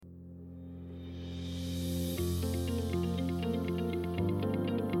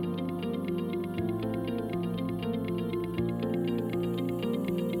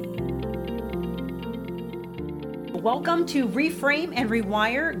Welcome to Reframe and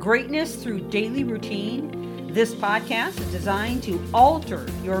Rewire Greatness Through Daily Routine. This podcast is designed to alter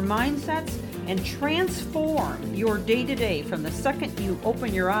your mindsets and transform your day-to-day from the second you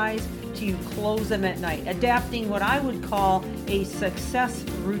open your eyes to you close them at night, adapting what I would call a success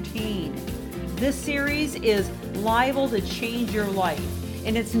routine. This series is liable to change your life,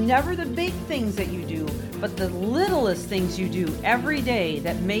 and it's never the big things that you do, but the littlest things you do every day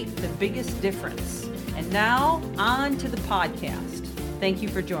that make the biggest difference. And now, on to the podcast. Thank you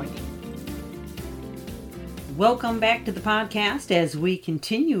for joining. Welcome back to the podcast as we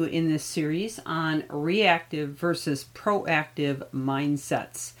continue in this series on reactive versus proactive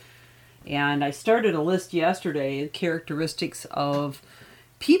mindsets. And I started a list yesterday of characteristics of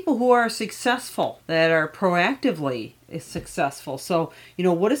people who are successful, that are proactively successful. So,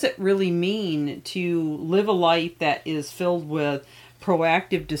 what does it really mean to live a life that is filled with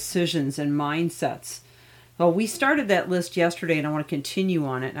proactive decisions and mindsets? Well, we started that list yesterday and I want to continue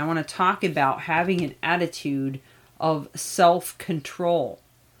on it. And I want to talk about having an attitude of self-control.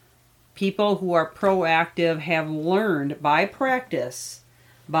 People who are proactive have learned by practice,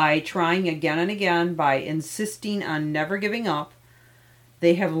 by trying again and again, by insisting on never giving up.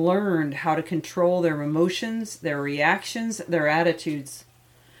 They have learned how to control their emotions, their reactions, their attitudes.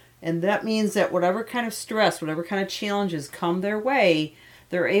 And that means that whatever kind of stress, whatever kind of challenges come their way,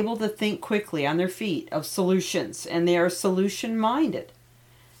 they're able to think quickly on their feet of solutions, and they are solution-minded.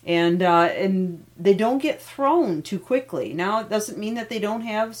 And they don't get thrown too quickly. Now, it doesn't mean that they don't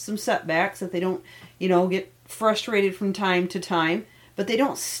have some setbacks, that they don't, get frustrated from time to time, but they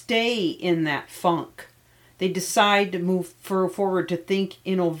don't stay in that funk. They decide to move forward, to think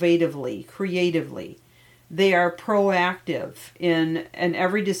innovatively, creatively. They are proactive in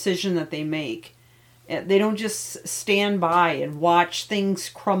every decision that they make. They don't just stand by and watch things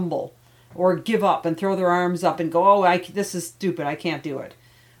crumble or give up and throw their arms up and go, this is stupid, I can't do it.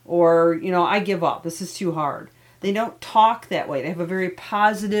 Or, I give up, this is too hard. They don't talk that way. They have a very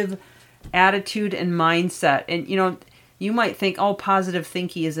positive attitude and mindset. And, you might think, positive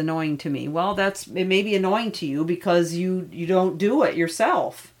thinking is annoying to me. Well, it may be annoying to you because you don't do it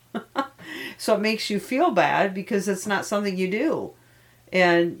yourself. So it makes you feel bad because it's not something you do.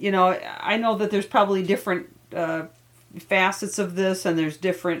 And, I know that there's probably different facets of this and there's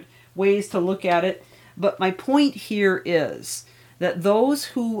different ways to look at it. But my point here is that those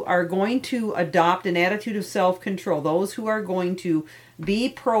who are going to adopt an attitude of self-control, those who are going to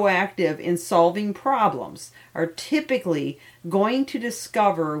be proactive in solving problems, are typically going to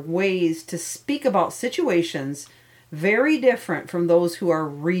discover ways to speak about situations very different from those who are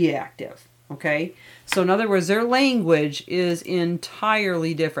reactive. Okay? So in other words, their language is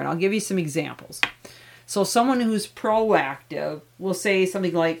entirely different. I'll give you some examples. So someone who's proactive will say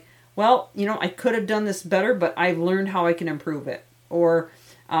something like, I could have done this better, but I've learned how I can improve it. Or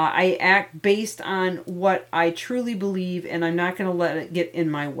I act based on what I truly believe and I'm not going to let it get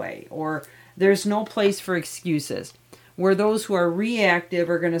in my way. Or there's no place for excuses. Where those who are reactive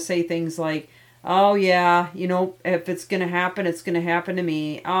are going to say things like, if it's going to happen, it's going to happen to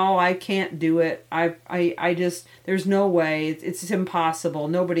me. I can't do it. I just, there's no way. It's impossible.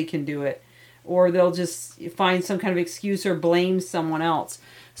 Nobody can do it. Or they'll just find some kind of excuse or blame someone else.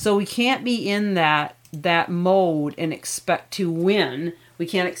 So we can't be in that mode and expect to win. We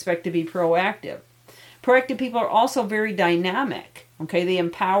can't expect to be proactive. Proactive people are also very dynamic. Okay, they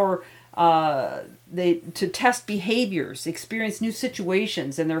empower to test behaviors, experience new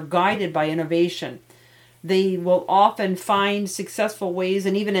situations, and they're guided by innovation. They will often find successful ways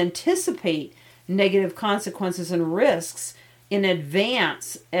and even anticipate negative consequences and risks in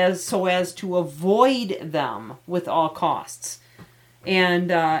advance so as to avoid them with all costs. And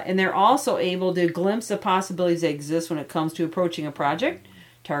they're also able to glimpse the possibilities that exist when it comes to approaching a project,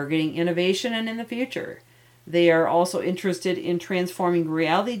 targeting innovation, and in the future. They are also interested in transforming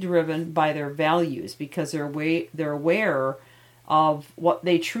reality driven by their values because they're aware of what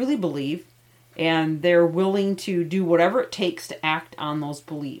they truly believe and they're willing to do whatever it takes to act on those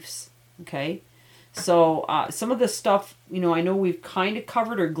beliefs. Okay? So some of this stuff, I know we've kind of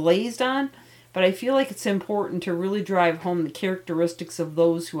covered or glazed on, but I feel like it's important to really drive home the characteristics of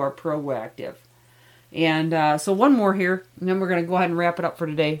those who are proactive. And so one more here, and then we're going to go ahead and wrap it up for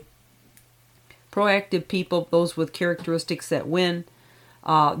today. Proactive people, those with characteristics that win,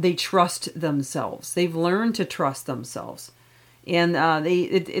 they trust themselves. They've learned to trust themselves. And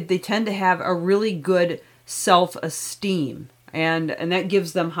they tend to have a really good self-esteem. And that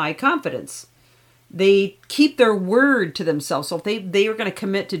gives them high confidence. They keep their word to themselves. So if they are going to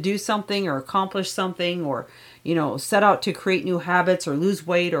commit to do something or accomplish something or, set out to create new habits or lose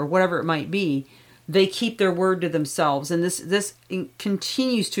weight or whatever it might be, they keep their word to themselves, and this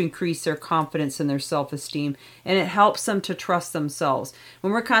continues to increase their confidence and their self-esteem, and it helps them to trust themselves.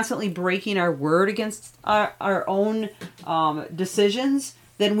 When we're constantly breaking our word against our own decisions,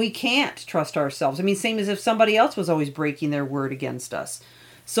 then we can't trust ourselves. I mean, same as if somebody else was always breaking their word against us.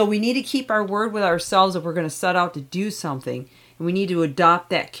 So we need to keep our word with ourselves if we're going to set out to do something, and we need to adopt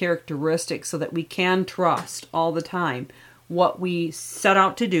that characteristic so that we can trust all the time what we set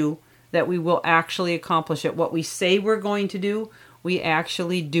out to do, that we will actually accomplish it. What we say we're going to do, we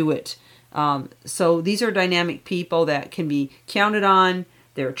actually do it. So these are dynamic people that can be counted on.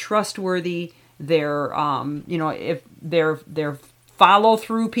 They're trustworthy. They're, if they're follow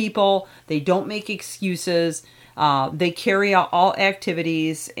through people. They don't make excuses. They carry out all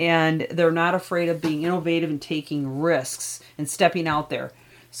activities, and they're not afraid of being innovative and taking risks and stepping out there.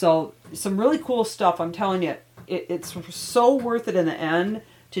 So some really cool stuff. I'm telling you, it's so worth it in the end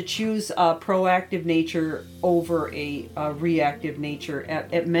to choose a proactive nature over a reactive nature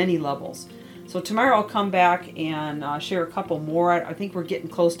at many levels. So tomorrow I'll come back and share a couple more. I think we're getting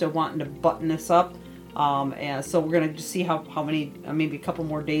close to wanting to button this up. And so we're going to see how many, maybe a couple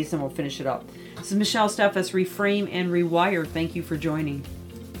more days, and we'll finish it up. This is Michelle Steffes, Reframe and Rewire. Thank you for joining.